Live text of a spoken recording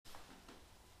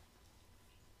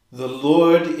The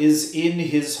Lord is in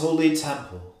his holy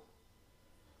temple.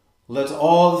 Let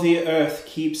all the earth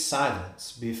keep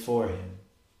silence before him.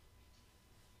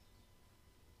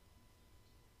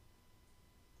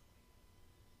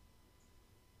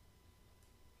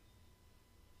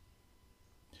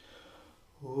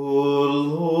 O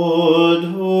Lord,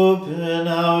 open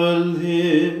our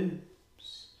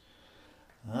lips,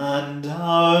 and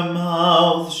our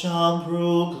mouth shall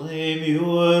proclaim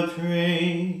your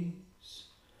praise.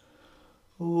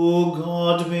 O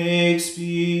God, make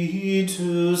speed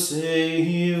to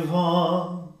save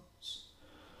us.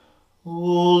 O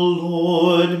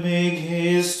Lord, make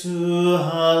haste to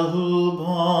help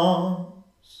us.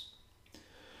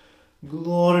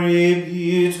 Glory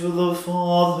be to the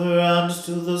Father, and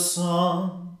to the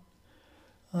Son,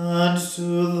 and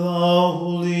to the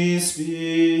Holy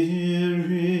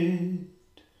Spirit,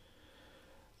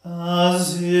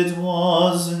 as it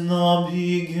was in the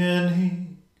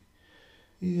beginning,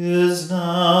 is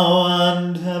now,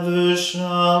 and ever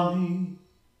shall be,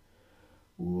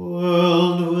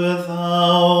 world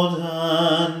without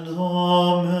end.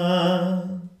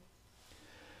 Amen.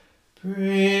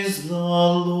 Praise the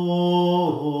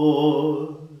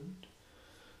Lord.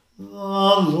 The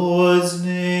Lord's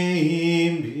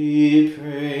name be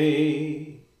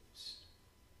praised.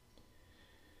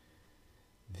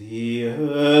 The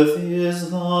earth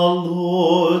is the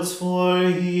Lord's, for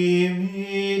he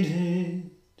made it.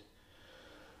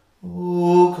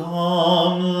 O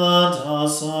come, let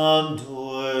us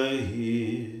adore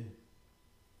him.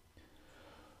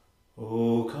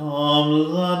 O come,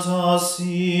 let us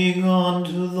sing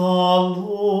unto the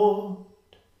Lord.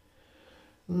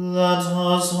 Let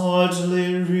us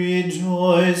heartily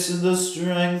rejoice in the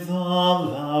strength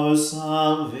of our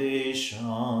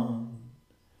salvation.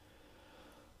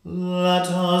 Let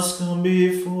us come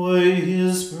before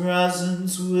his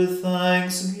presence with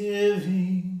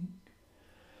thanksgiving,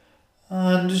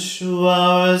 and show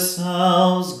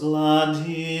ourselves glad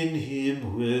in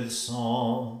him with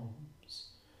psalms.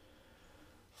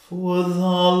 For the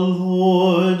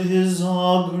Lord is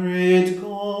a great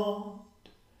God,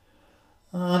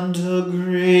 and a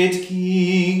great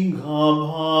King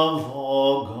above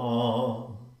all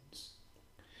gods.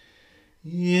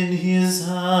 In his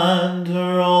hand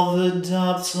are all the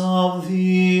depths of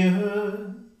the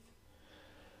earth,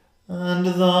 and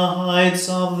the heights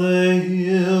of the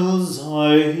hills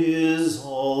are his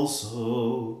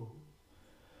also.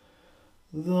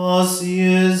 The sea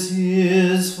is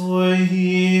his, for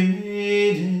he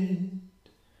made it,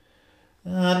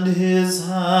 and his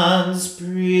hands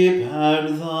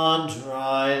prepared the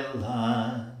dry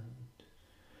land.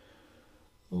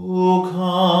 O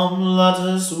come, let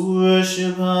us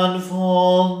worship and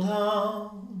fall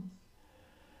down,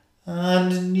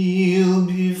 and kneel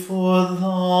before the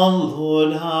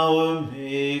Lord our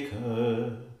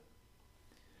Maker.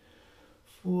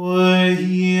 For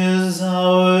he is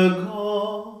our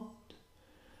God,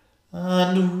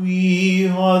 and we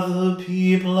are the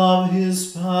people of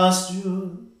his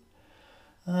pasture,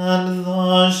 and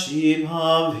the sheep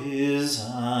of his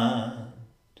hand.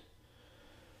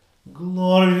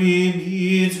 Glory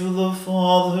be to the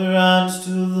Father, and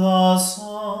to the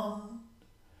Son,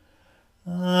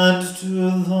 and to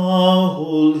the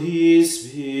Holy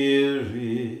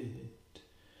Spirit,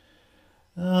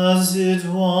 as it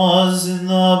was in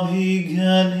the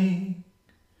beginning,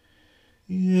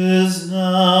 is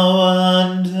now,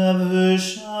 and ever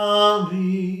shall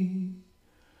be,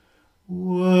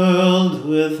 world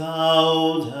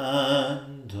without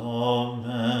end.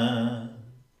 Amen.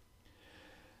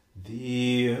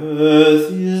 The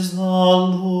earth is the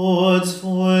Lord's,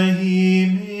 for he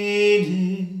made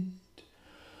it.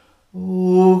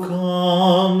 O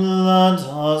come, let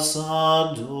us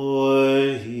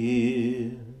adore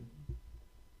him.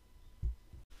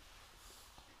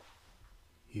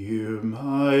 Hear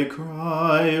my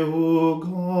cry, O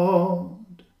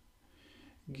God.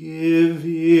 Give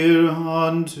ear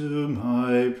unto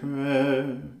my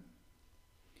prayer.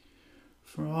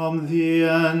 From the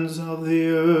ends of the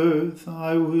earth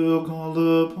I will call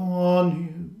upon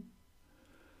you,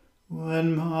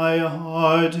 when my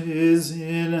heart is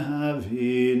in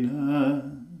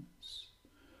heaviness.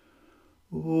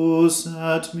 O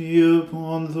set me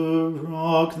upon the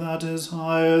rock that is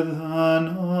higher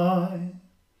than I,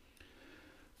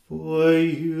 for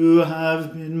you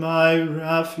have been my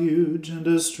refuge and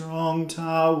a strong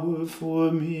tower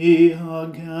for me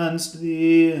against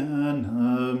the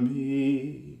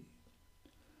enemy.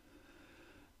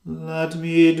 Let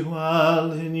me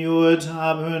dwell in your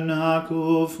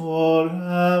tabernacle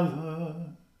forever.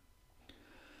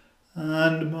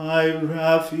 and my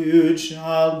refuge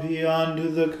shall be under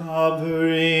the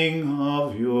covering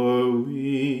of your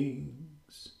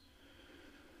wings.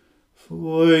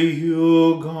 For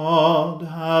you, God,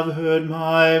 have heard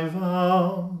my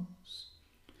vows,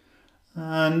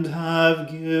 and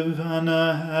have given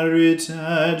a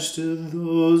heritage to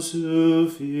those who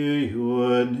fear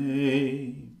your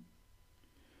name.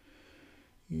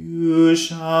 You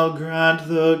shall grant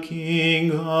the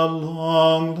king a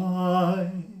long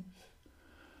life,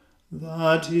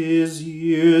 that his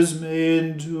years may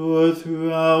endure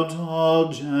throughout all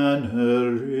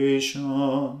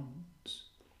generations.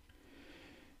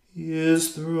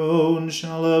 His throne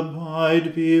shall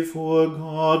abide before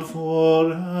God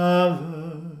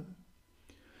forever.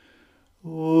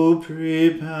 O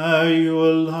prepare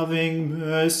your loving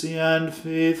mercy and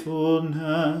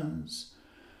faithfulness,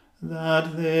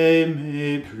 that they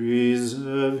may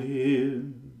preserve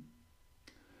him.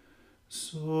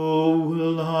 So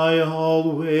will I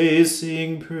always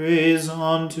sing praise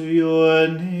unto your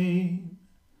name,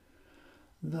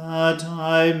 that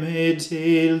I may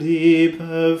daily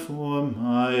perform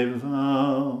my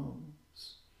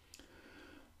vows.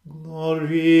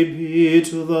 Glory be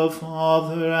to the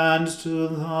Father, and to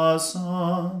the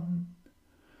Son,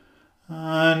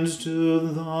 and to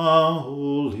the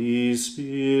Holy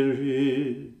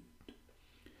Spirit,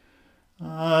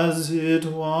 as it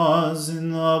was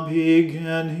in the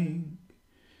beginning,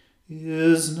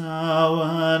 is now,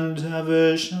 and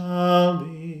ever shall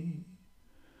be,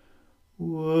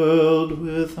 world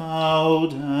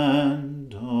without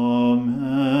end.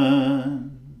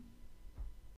 Amen.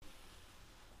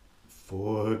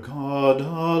 For God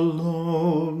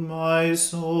alone my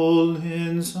soul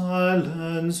in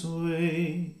silence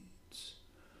waits.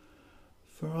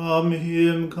 From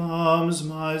him comes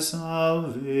my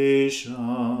salvation.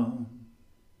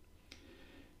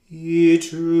 He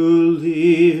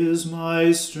truly is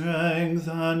my strength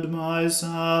and my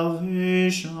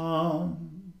salvation.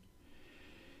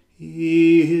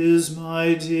 He is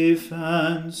my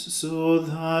defense, so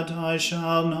that I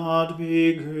shall not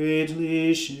be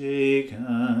greatly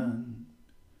shaken.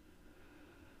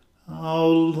 How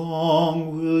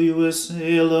long will you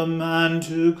assail a man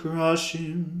to crush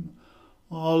him,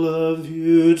 all of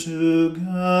you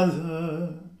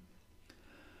together,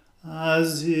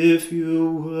 as if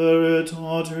you were a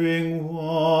tottering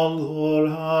wall or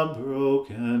a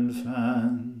broken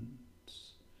fence?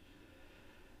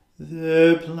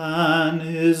 Their plan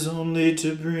is only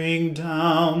to bring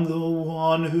down the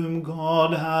one whom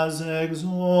God has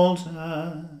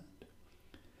exalted.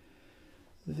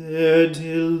 Their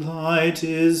delight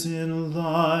is in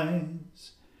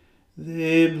lies.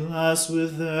 They bless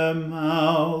with their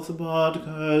mouth, but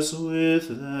curse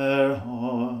with their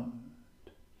heart.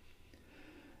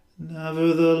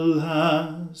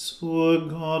 Nevertheless, for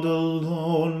God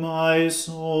alone my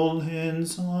soul in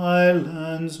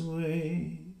silence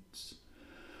waits,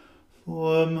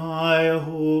 for my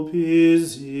hope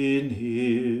is in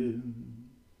him.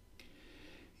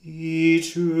 He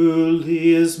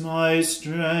truly is my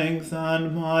strength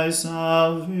and my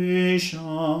salvation.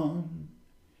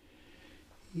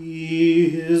 He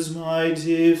is my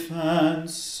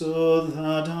defense, so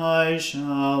that I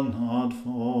shall not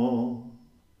fall.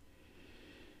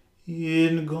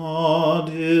 In God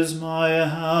is my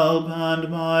help and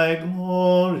my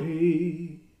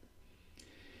glory.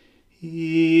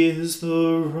 He is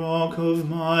the rock of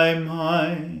my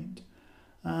might,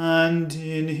 and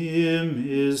in him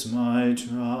is my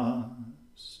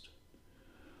trust.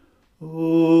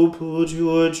 O put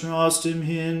your trust in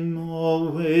him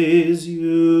always,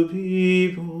 you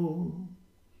people.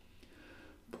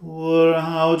 Pour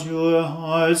out your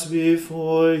hearts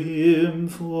before him,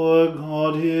 for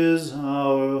God is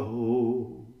our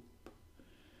hope.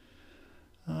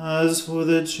 As for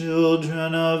the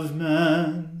children of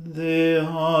men, they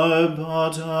are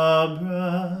but a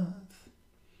breath.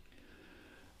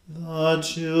 The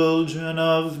children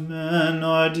of men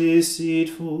are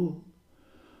deceitful.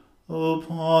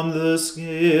 Upon the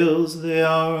scales they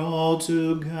are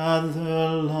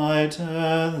altogether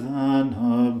lighter than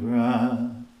a breath.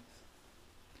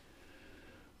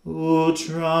 O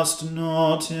trust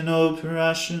not in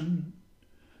oppression,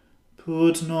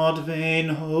 put not vain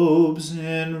hopes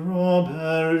in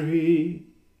robbery.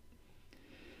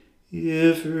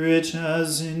 If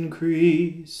riches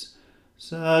increase,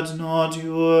 set not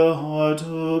your heart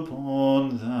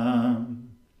upon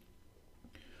them.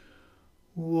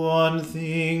 One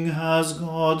thing has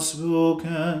God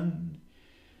spoken,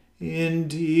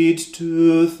 indeed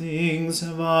 2 things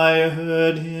have I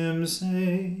heard him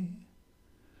say,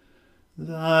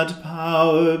 that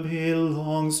power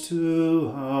belongs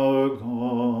to our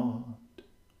God,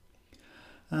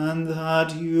 and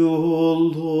that you, O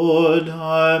Lord,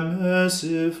 are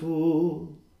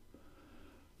merciful,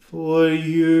 for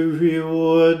you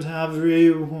reward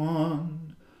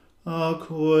everyone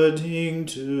according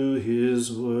to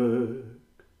his work.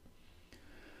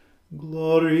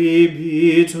 Glory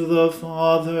be to the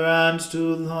Father, and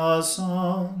to the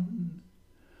Son,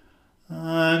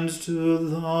 and to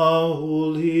the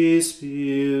Holy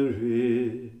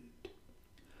Spirit,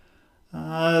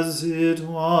 as it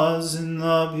was in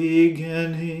the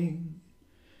beginning,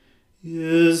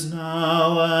 is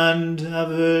now, and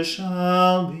ever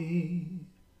shall be,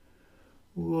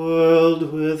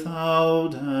 world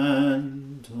without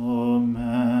end.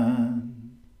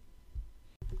 Amen.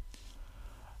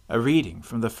 A reading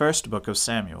from the first book of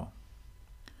Samuel.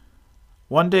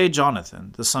 One day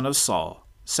Jonathan, the son of Saul,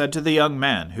 said to the young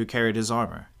man who carried his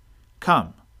armor,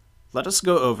 "Come, let us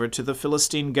go over to the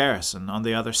Philistine garrison on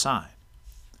the other side."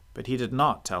 But he did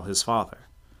not tell his father.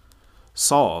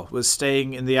 Saul was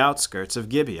staying in the outskirts of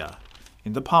Gibeah,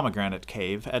 in the pomegranate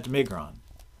cave at Migron.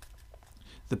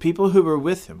 The people who were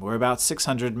with him were about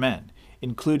 600 men,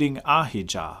 including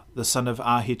Ahijah, the son of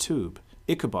Ahitub,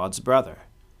 Ichabod's brother,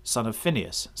 son of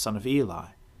Phinehas, son of Eli,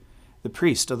 the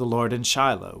priest of the Lord in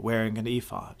Shiloh, wearing an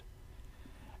ephod.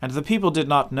 And the people did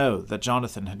not know that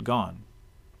Jonathan had gone.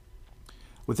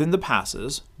 Within the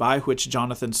passes, by which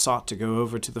Jonathan sought to go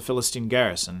over to the Philistine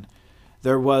garrison,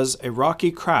 there was a rocky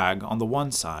crag on the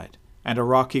one side, and a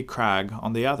rocky crag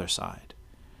on the other side.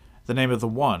 The name of the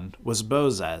one was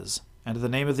Bozez, and the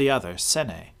name of the other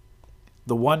Sene.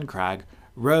 The one crag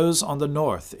rose on the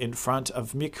north in front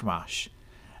of Michmash,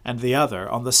 and the other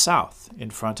on the south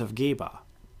in front of Geba.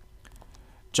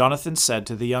 Jonathan said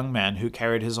to the young man who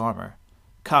carried his armor,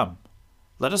 "Come,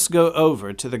 let us go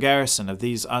over to the garrison of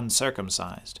these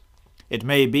uncircumcised. It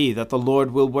may be that the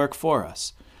Lord will work for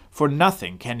us, for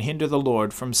nothing can hinder the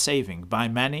Lord from saving by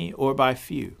many or by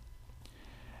few."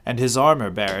 And his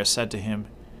armor-bearer said to him,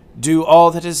 "Do all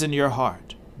that is in your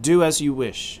heart. Do as you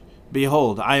wish.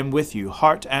 Behold, I am with you,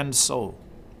 heart and soul."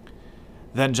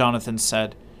 Then Jonathan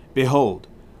said, "Behold,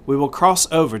 we will cross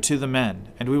over to the men,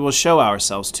 and we will show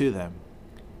ourselves to them.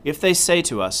 If they say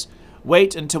to us,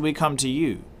 'Wait until we come to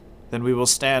you,' then we will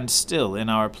stand still in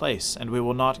our place, and we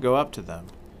will not go up to them.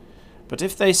 But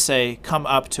if they say, 'Come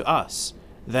up to us,'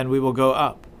 then we will go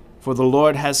up, for the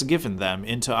Lord has given them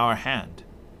into our hand,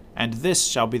 and this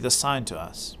shall be the sign to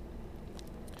us."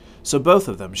 So both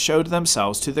of them showed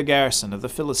themselves to the garrison of the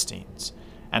Philistines,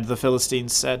 and the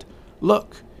Philistines said,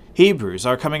 "Look, Hebrews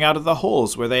are coming out of the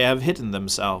holes where they have hidden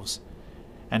themselves."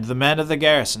 And the men of the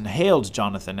garrison hailed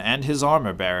Jonathan and his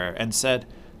armor-bearer, and said,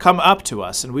 "Come up to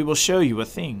us, and we will show you a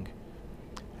thing."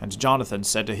 And Jonathan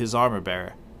said to his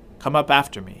armor-bearer, "Come up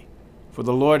after me, for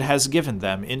the Lord has given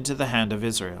them into the hand of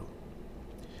Israel."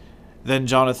 Then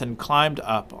Jonathan climbed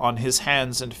up on his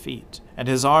hands and feet, and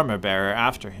his armor-bearer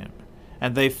after him.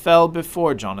 And they fell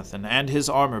before Jonathan, and his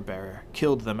armor-bearer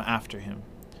killed them after him.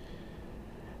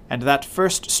 And that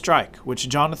first strike which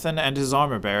Jonathan and his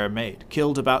armor-bearer made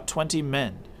killed about 20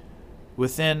 men,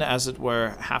 within, as it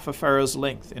were, half a furrow's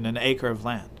length in an acre of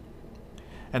land.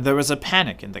 And there was a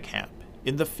panic in the camp,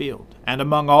 in the field, and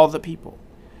among all the people.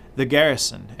 The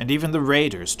garrison and even the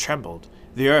raiders trembled,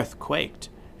 the earth quaked,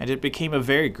 and it became a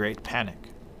very great panic.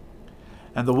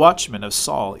 And the watchmen of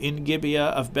Saul in Gibeah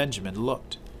of Benjamin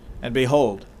looked, and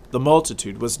behold, the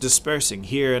multitude was dispersing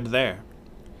here and there.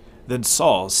 Then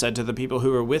Saul said to the people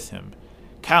who were with him,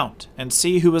 "Count, and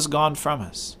see who is gone from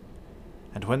us."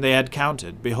 And when they had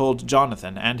counted, behold,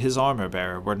 Jonathan and his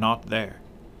armor-bearer were not there.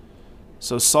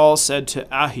 So Saul said to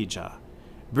Ahijah,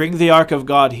 "Bring the ark of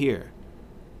God here."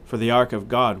 For the ark of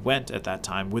God went at that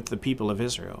time with the people of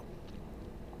Israel.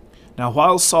 Now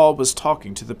while Saul was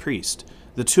talking to the priest,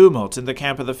 the tumult in the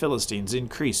camp of the Philistines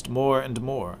increased more and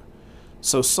more.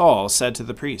 So Saul said to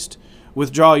the priest,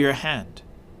 "Withdraw your hand."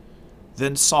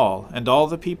 Then Saul and all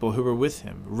the people who were with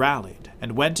him rallied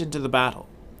and went into the battle.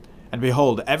 And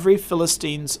behold, every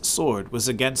Philistine's sword was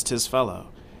against his fellow,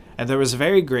 and there was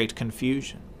very great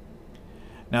confusion.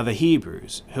 Now the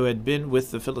Hebrews, who had been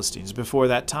with the Philistines before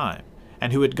that time,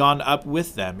 and who had gone up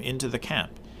with them into the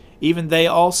camp, even they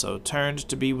also turned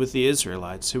to be with the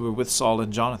Israelites who were with Saul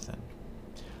and Jonathan.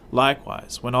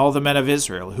 Likewise, when all the men of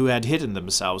Israel who had hidden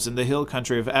themselves in the hill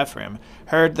country of Ephraim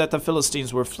heard that the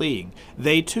Philistines were fleeing,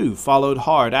 they too followed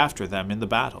hard after them in the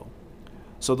battle.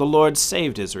 So the Lord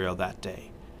saved Israel that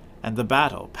day, and the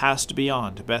battle passed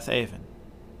beyond Beth-aven.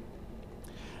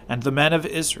 And the men of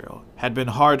Israel had been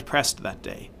hard pressed that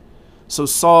day. So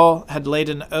Saul had laid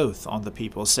an oath on the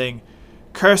people, saying,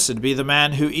 Cursed be the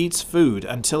man who eats food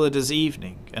until it is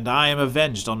evening, and I am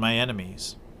avenged on my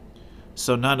enemies.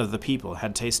 So none of the people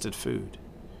had tasted food.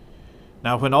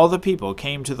 Now when all the people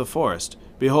came to the forest,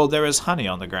 behold, there was honey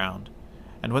on the ground.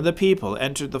 And when the people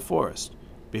entered the forest,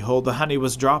 behold, the honey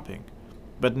was dropping.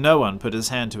 But no one put his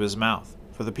hand to his mouth,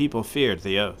 for the people feared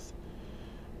the oath.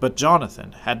 But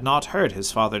Jonathan had not heard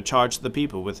his father charge the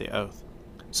people with the oath.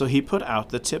 So he put out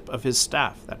the tip of his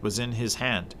staff that was in his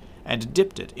hand, and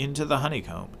dipped it into the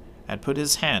honeycomb, and put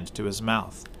his hand to his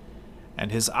mouth.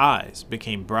 And his eyes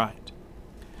became bright.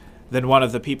 Then one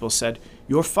of the people said,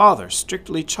 Your father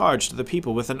strictly charged the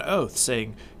people with an oath,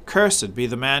 saying, Cursed be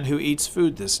the man who eats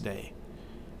food this day.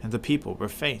 And the people were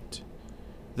faint.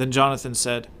 Then Jonathan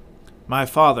said, My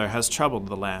father has troubled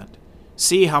the land.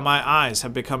 See how my eyes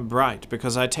have become bright,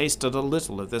 because I tasted a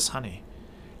little of this honey.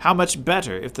 How much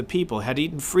better if the people had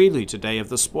eaten freely today of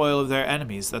the spoil of their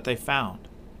enemies that they found.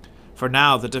 For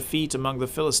now the defeat among the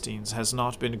Philistines has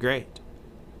not been great.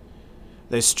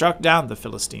 They struck down the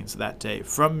Philistines that day,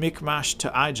 from Michmash to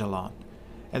Aijalon,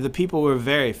 and the people were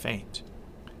very faint.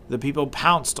 The people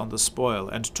pounced on the spoil,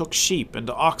 and took sheep and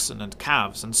oxen and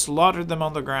calves, and slaughtered them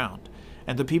on the ground,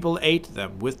 and the people ate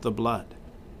them with the blood.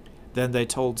 Then they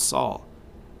told Saul,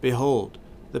 Behold,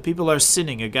 the people are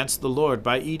sinning against the Lord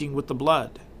by eating with the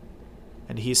blood.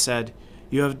 And he said,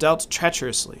 You have dealt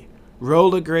treacherously.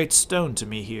 Roll a great stone to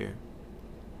me here.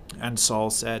 And Saul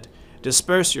said,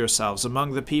 Disperse yourselves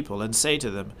among the people, and say to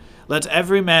them, Let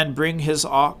every man bring his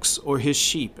ox or his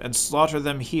sheep, and slaughter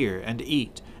them here, and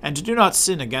eat, and do not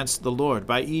sin against the Lord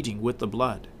by eating with the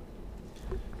blood.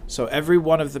 So every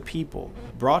one of the people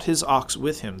brought his ox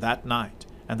with him that night,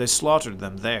 and they slaughtered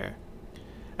them there.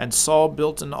 And Saul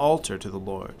built an altar to the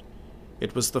Lord.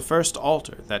 It was the first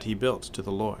altar that he built to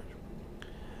the Lord.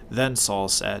 Then Saul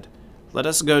said, Let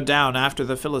us go down after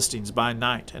the Philistines by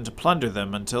night, and plunder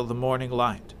them until the morning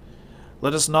light.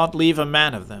 Let us not leave a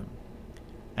man of them.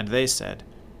 And they said,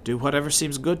 Do whatever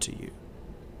seems good to you.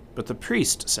 But the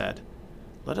priest said,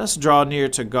 Let us draw near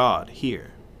to God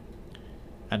here.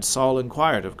 And Saul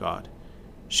inquired of God,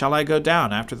 Shall I go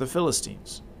down after the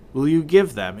Philistines? Will you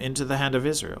give them into the hand of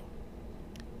Israel?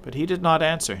 But he did not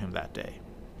answer him that day.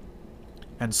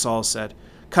 And Saul said,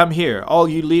 Come here, all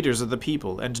you leaders of the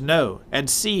people, and know, and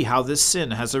see how this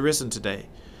sin has arisen today.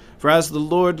 For as the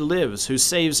Lord lives, who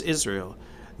saves Israel,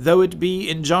 though it be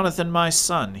in Jonathan my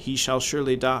son, he shall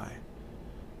surely die.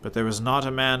 But there was not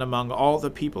a man among all the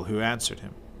people who answered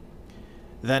him.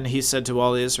 Then he said to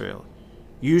all Israel,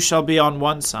 You shall be on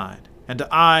one side, and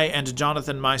I and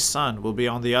Jonathan my son will be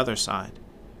on the other side.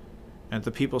 And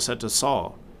the people said to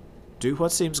Saul, Do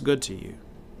what seems good to you.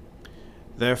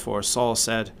 Therefore Saul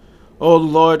said, O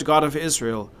Lord God of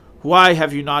Israel, why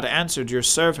have you not answered your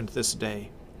servant this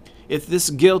day? If this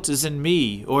guilt is in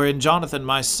me, or in Jonathan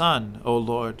my son, O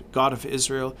Lord God of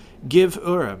Israel, give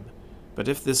Urim. But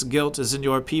if this guilt is in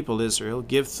your people Israel,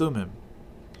 give Thummim.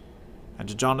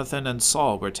 And Jonathan and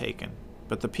Saul were taken,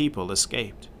 but the people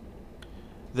escaped.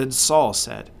 Then Saul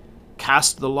said,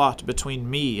 Cast the lot between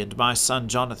me and my son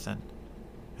Jonathan.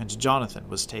 And Jonathan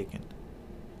was taken.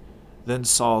 Then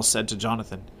Saul said to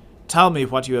Jonathan, Tell me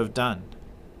what you have done.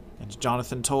 And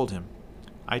Jonathan told him,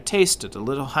 I tasted a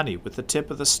little honey with the tip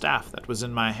of the staff that was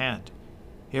in my hand.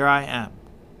 Here I am.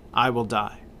 I will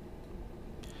die.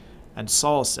 And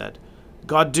Saul said,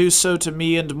 God do so to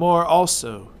me and more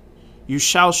also. You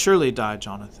shall surely die,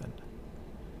 Jonathan.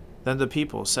 Then the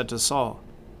people said to Saul,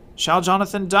 Shall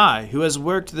Jonathan die, who has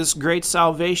worked this great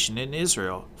salvation in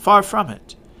Israel? Far from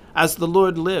it. As the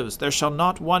Lord lives, there shall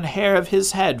not one hair of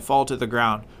his head fall to the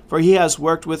ground, for he has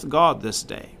worked with God this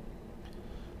day.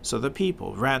 So the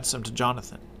people ransomed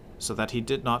Jonathan, so that he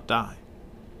did not die.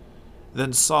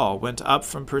 Then Saul went up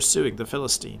from pursuing the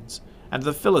Philistines, and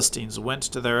the Philistines went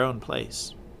to their own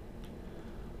place.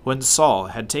 When Saul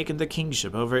had taken the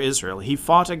kingship over Israel, he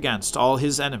fought against all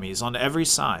his enemies on every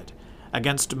side,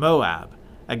 against Moab,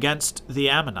 against the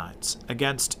Ammonites,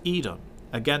 against Edom,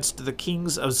 against the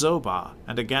kings of Zobah,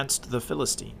 and against the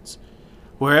Philistines.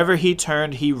 Wherever he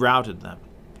turned, he routed them.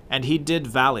 And he did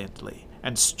valiantly,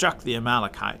 and struck the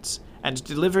Amalekites, and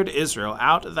delivered Israel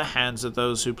out of the hands of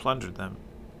those who plundered them.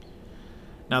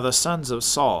 Now the sons of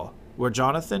Saul were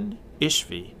Jonathan,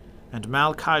 Ishvi, and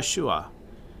Malchishua,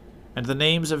 and the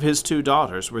names of his 2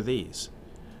 daughters were these.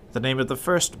 The name of the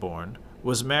firstborn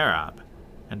was Merab,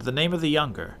 and the name of the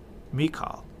younger,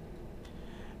 Michal.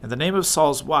 And the name of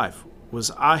Saul's wife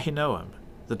was Ahinoam,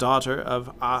 the daughter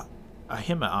of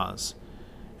Ahimaaz.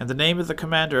 And the name of the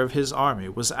commander of his army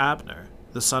was Abner,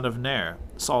 the son of Ner,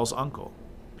 Saul's uncle.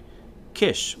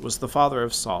 Kish was the father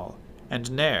of Saul, and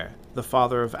Ner, the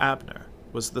father of Abner,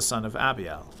 was the son of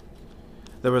Abiel.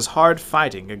 there was hard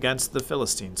fighting against the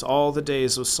Philistines all the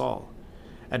days of Saul.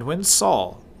 And when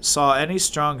Saul saw any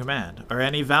strong man or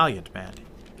any valiant man,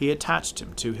 he attached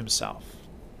him to himself.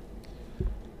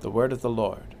 The word of the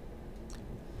Lord.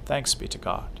 Thanks be to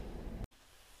God.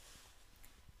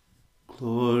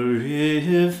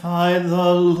 Glorify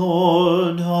the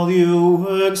Lord, all you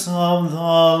works of the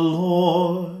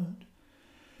Lord.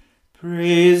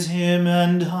 Praise him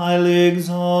and highly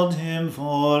exalt him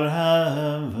forever.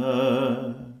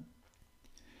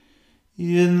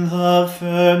 In the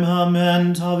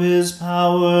firmament of his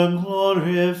power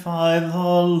glorify the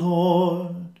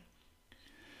Lord.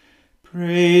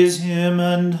 Praise him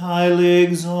and highly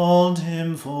exalt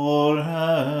him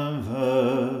forever.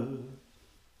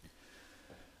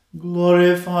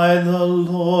 Glorify the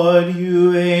Lord,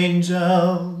 you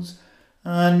angels,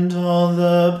 and all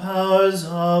the powers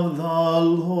of the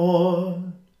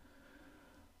Lord.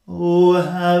 O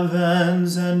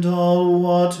heavens and all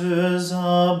waters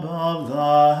above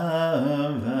the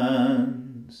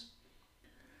heavens,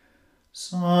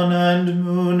 sun and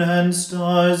moon and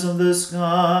stars of the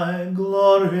sky,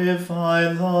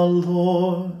 glorify the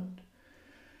Lord.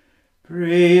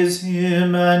 Praise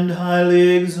him and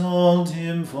highly exalt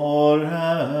him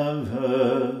forever.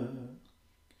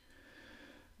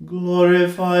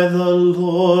 Glorify the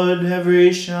Lord,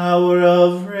 every shower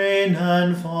of rain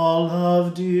and fall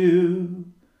of dew,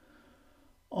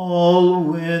 all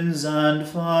winds and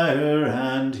fire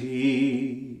and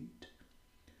heat.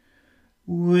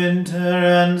 Winter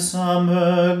and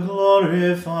summer,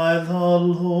 glorify the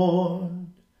Lord.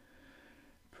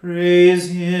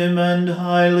 Praise him and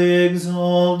highly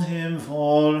exalt him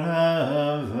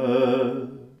forever.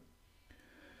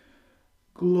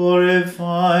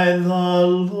 Glorify the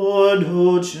Lord,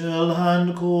 O chill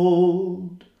and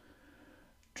cold,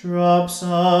 drops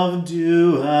of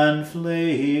dew and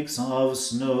flakes of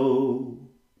snow,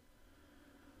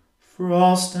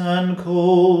 frost and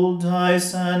cold,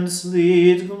 ice and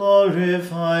sleet,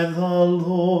 glorify the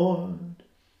Lord.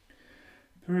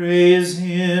 Praise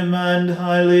him and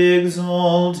highly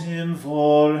exalt him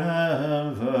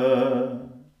forever.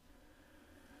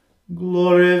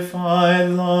 Glorify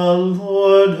the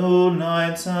Lord, O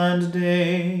nights and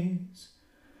days,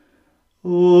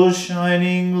 O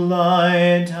shining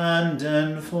light and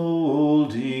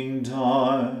enfolding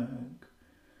dark.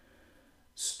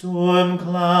 Storm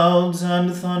clouds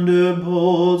and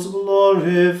thunderbolts,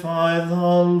 glorify the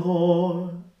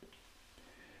Lord.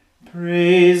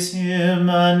 Praise him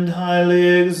and highly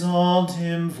exalt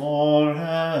him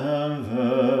forever.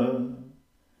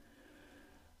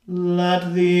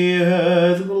 Let the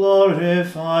earth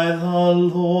glorify the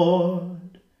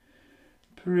Lord.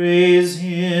 Praise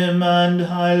him and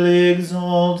highly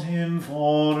exalt him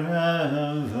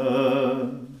forever.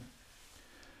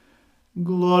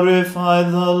 Glorify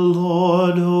the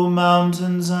Lord, O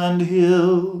mountains and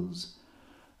hills,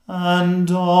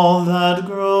 and all that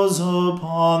grows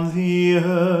upon the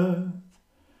earth.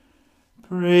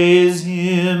 Praise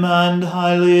him and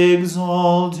highly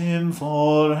exalt him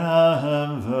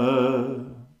forever.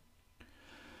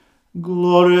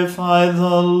 Glorify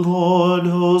the Lord,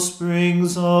 O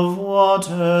springs of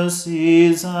water,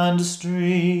 seas and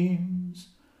streams,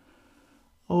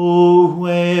 O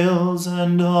whales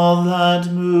and all that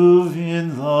move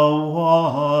in the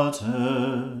waters.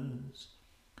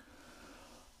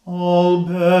 All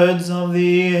birds of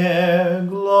the air,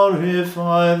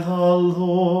 glorify the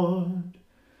Lord.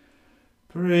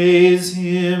 Praise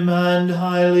him and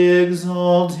highly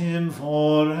exalt him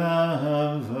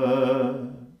forever.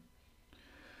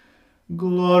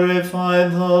 Glorify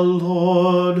the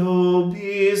Lord, O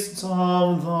beasts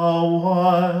of the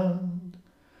wild,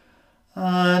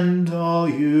 and all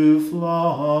you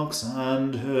flocks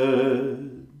and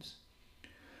herds.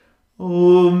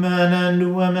 O men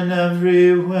and women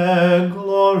everywhere,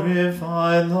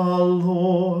 glorify the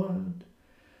Lord.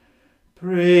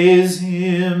 Praise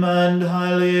him and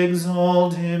highly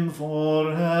exalt him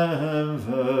forever.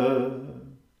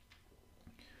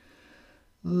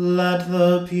 Let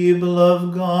the people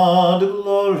of God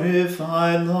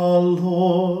glorify the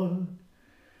Lord.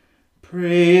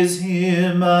 Praise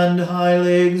him and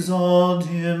highly exalt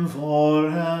him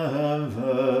forever.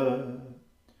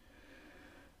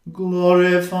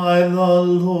 Glorify the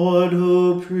Lord,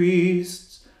 O priests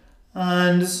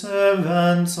and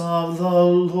servants of the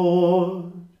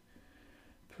Lord.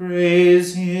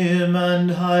 Praise him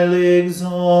and highly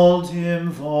exalt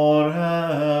him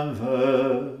forever.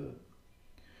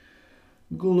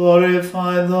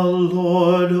 Glorify the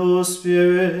Lord, O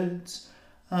spirits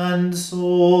and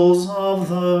souls of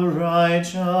the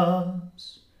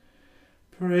righteous.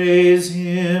 Praise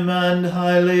him and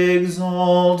highly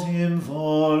exalt him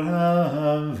forever.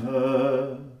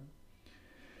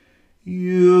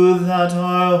 You that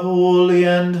are holy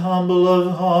and humble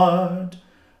of heart,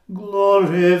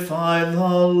 glorify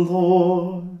the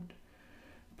Lord.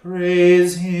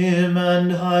 Praise him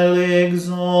and highly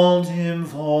exalt him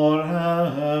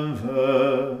forever.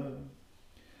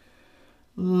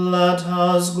 Let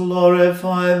us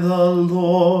glorify the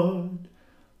Lord,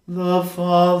 the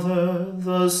Father,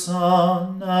 the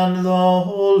Son, and the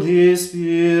Holy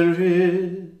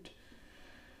Spirit.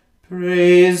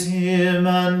 Praise him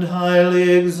and highly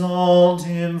exalt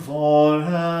him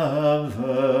forever.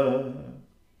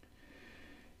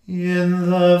 In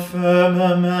the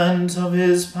firmament of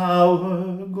his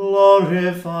power,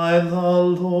 glorify the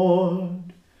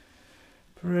Lord.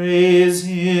 Praise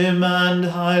him and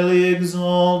highly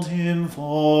exalt him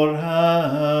forever.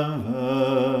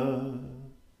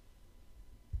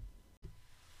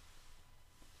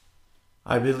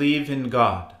 I believe in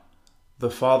God, the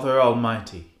Father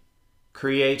Almighty,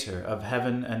 Creator of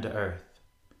heaven and earth.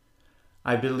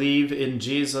 I believe in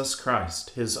Jesus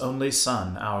Christ, his only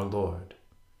Son, our Lord.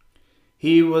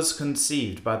 He was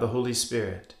conceived by the Holy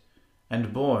Spirit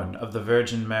and born of the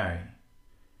Virgin Mary.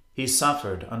 He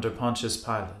suffered under Pontius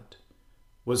Pilate,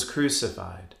 was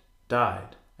crucified,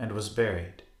 died, and was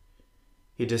buried.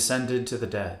 He descended to the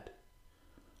dead.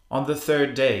 On the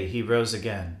third day he rose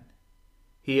again.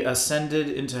 He ascended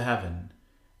into heaven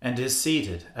and is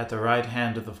seated at the right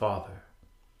hand of the Father.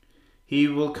 He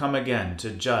will come again to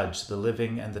judge the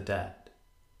living and the dead.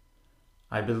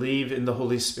 I believe in the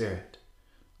Holy Spirit,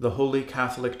 the Holy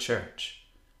Catholic Church,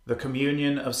 the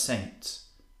communion of saints,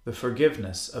 the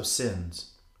forgiveness of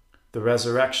sins, the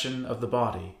resurrection of the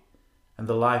body, and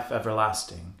the life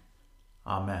everlasting.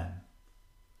 Amen.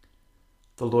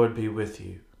 The Lord be with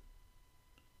you.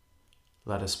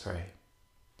 Let us pray.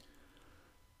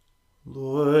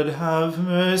 Lord, have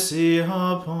mercy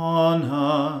upon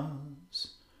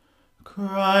us.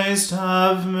 Christ,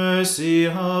 have mercy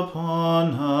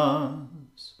upon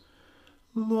us.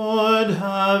 Lord,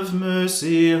 have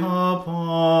mercy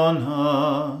upon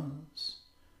us.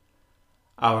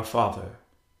 Our Father,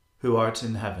 who art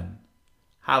in heaven,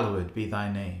 hallowed be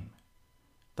thy name.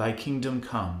 Thy kingdom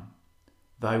come,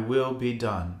 thy will be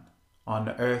done, on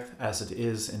earth as it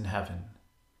is in heaven.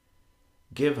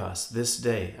 Give us this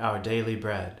day our daily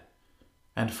bread,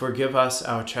 and forgive us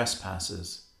our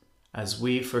trespasses, as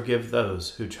we forgive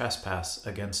those who trespass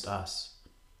against us.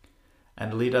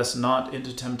 And lead us not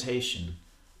into temptation,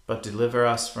 but deliver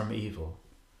us from evil.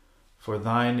 For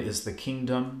thine is the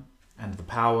kingdom, and the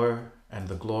power, and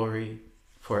the glory,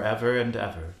 forever and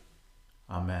ever.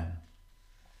 Amen.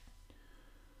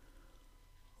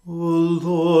 O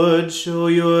Lord, show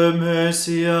your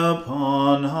mercy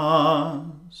upon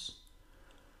us,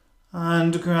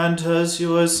 and grant us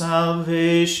your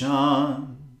salvation.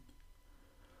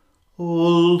 O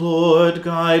Lord,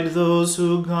 guide those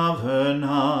who govern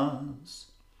us,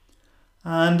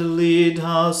 and lead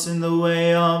us in the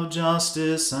way of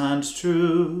justice and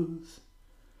truth.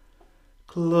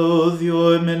 Clothe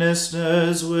your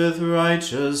ministers with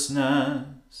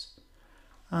righteousness,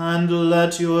 and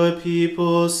let your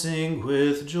people sing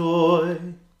with joy.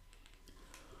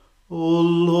 O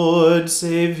Lord,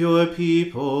 save your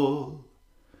people,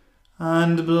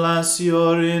 and bless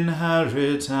your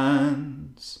inheritance.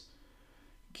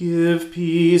 Give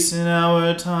peace in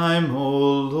our time,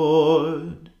 O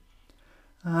Lord,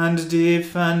 and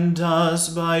defend us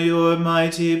by your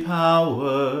mighty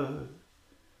power.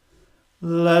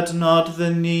 Let not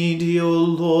the needy, O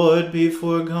Lord, be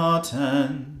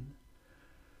forgotten,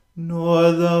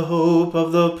 nor the hope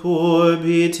of the poor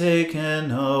be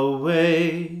taken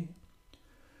away.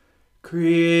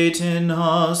 Create in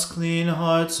us clean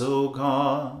hearts, O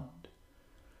God,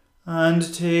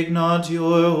 and take not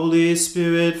your Holy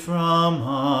Spirit from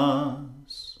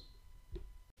us.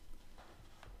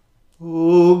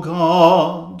 O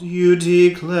God, you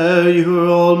declare your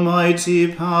almighty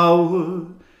power,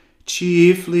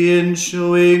 chiefly in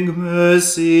showing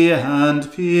mercy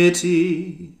and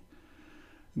pity.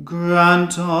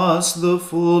 Grant us the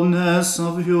fullness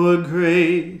of your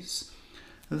grace,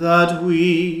 that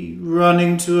we,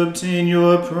 running to obtain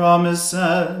your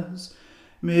promises,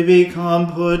 may become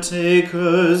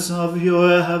partakers of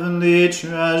your heavenly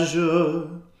treasure.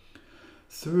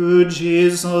 Through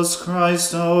Jesus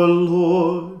Christ our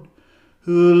Lord,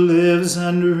 who lives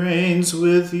and reigns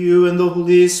with you in the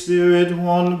Holy Spirit,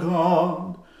 one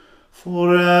God,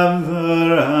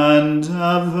 forever and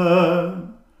ever.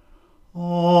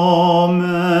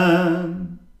 Amen.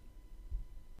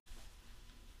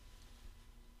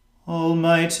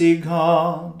 Almighty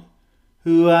God,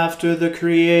 who after the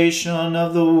creation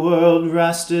of the world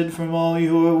rested from all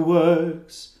your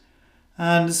works,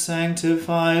 and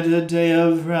sanctified a day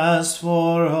of rest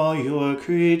for all your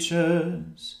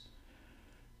creatures,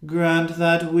 grant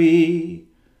that we,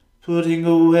 putting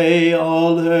away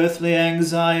all earthly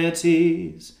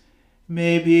anxieties,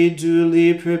 may be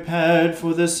duly prepared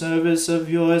for the service of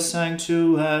your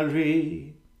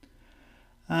sanctuary,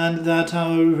 and that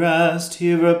our rest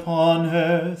here upon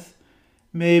earth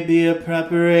may be a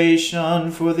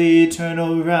preparation for the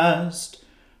eternal rest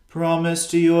promised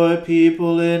to your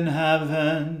people in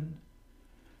heaven.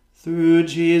 Through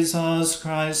Jesus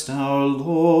Christ our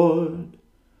Lord.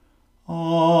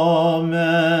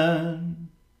 Amen.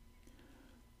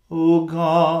 O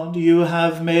God, you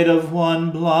have made of one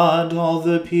blood all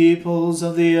the peoples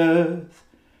of the earth,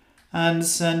 and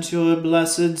sent your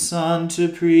blessed Son to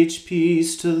preach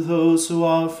peace to those who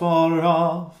are far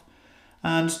off,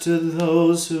 and to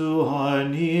those who are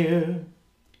near.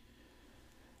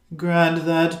 Grant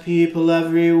that people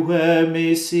everywhere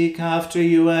may seek after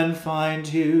you and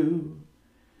find you.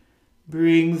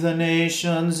 Bring the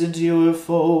nations into your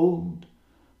fold.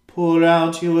 Pour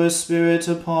out your Spirit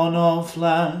upon all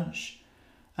flesh,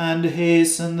 and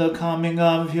hasten the coming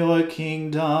of your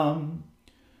kingdom.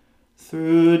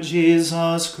 Through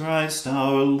Jesus Christ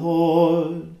our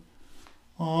Lord.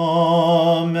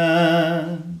 Amen.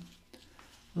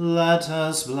 Let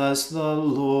us bless the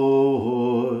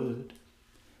Lord.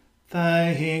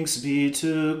 Thanks be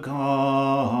to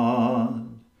God.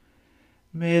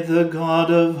 May the God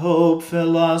of hope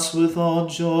fill us with all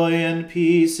joy and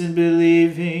peace in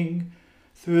believing,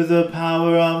 through the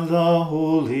power of the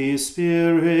Holy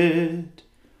Spirit.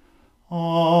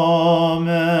 Amen.